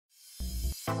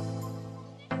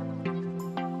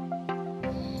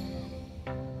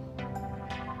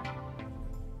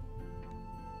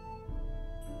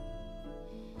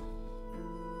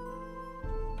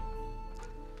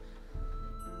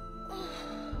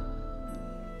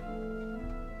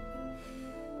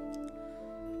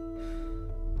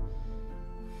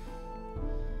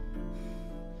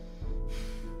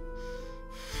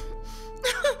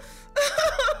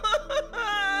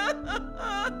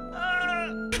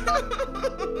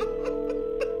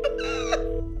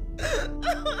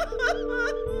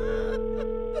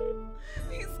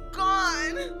He's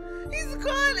gone. He's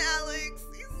gone, Alex.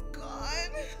 He's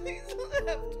gone. He's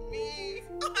left me.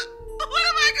 What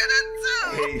am I gonna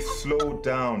do? Hey, slow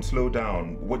down, slow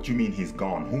down. What do you mean he's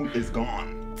gone? Who is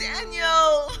gone?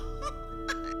 Daniel.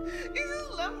 He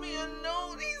just left me a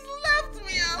note. He's left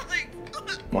me,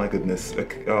 Alex. My goodness.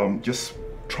 Just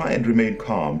try and remain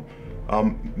calm.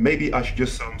 Maybe I should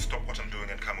just stop what I'm doing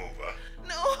and come over.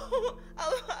 No,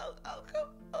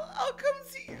 I'll come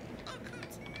see you. I'll come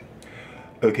see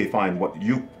you. Okay, fine. What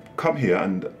you come here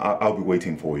and I'll be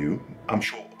waiting for you. I'm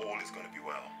sure all is going to be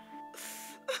well.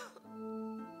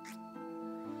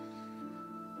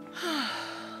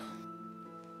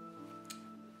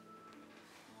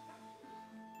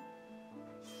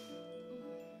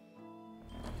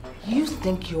 You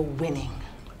think you're winning.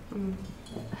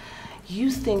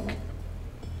 You think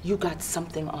you got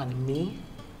something on me?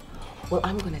 Well,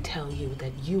 I'm going to tell you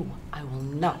that I will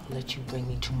not let you bring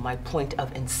me to my point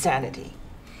of insanity.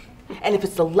 And if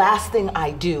it's the last thing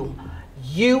I do,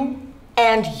 you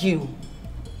and you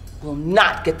will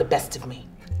not get the best of me.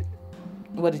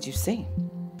 What did you see?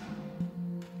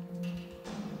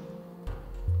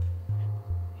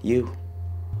 You,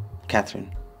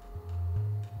 Catherine.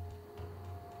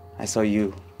 I saw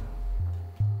you.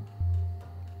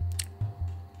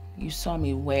 You saw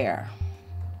me where?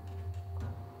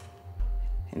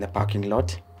 In the parking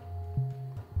lot.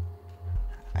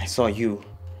 I saw you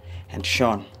and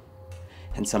Sean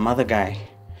and some other guy,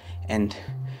 and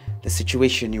the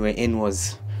situation you were in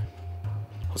was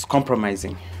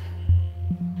compromising.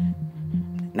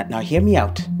 Now hear me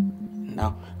out.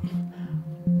 Now,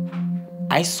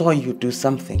 I saw you do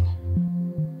something,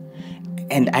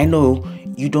 and I know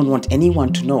you don't want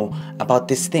anyone to know about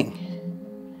this thing.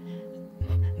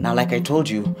 Now, like I told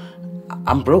you,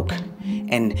 I'm broke,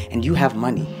 and you have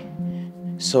money.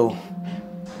 So,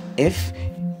 if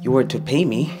you were to pay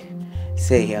me,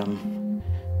 say,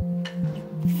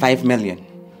 5 million,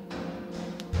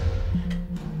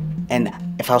 and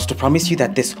if I was to promise you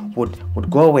that this would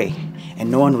go away and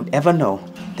no one would ever know,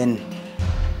 then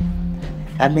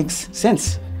that makes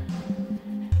sense.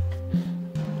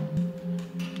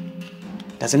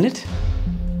 Doesn't it?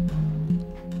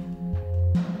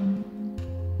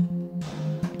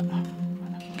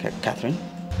 Catherine?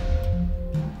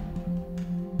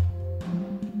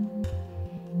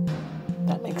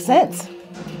 That makes sense.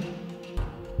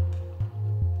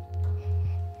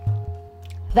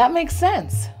 That makes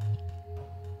sense.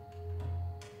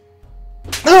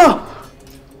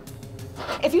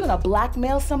 If you're gonna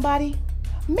blackmail somebody,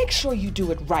 make sure you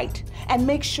do it right, and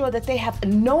make sure that they have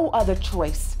no other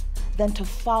choice than to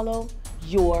follow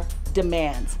your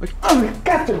demands.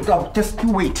 Catherine, no, just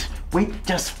wait.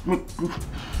 Just wait.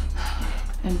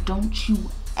 And don't you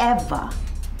ever,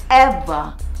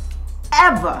 ever,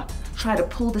 ever try to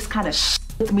pull this kind of shit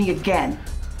with me again.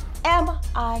 Am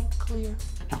I clear?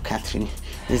 Now, Catherine,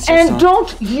 this And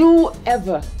don't you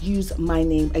ever use my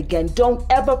name again. Don't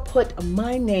ever put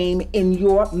my name in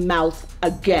your mouth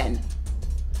again.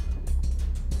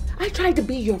 I tried to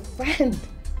be your friend,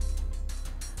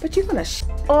 but you're gonna shit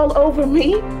all over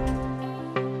me?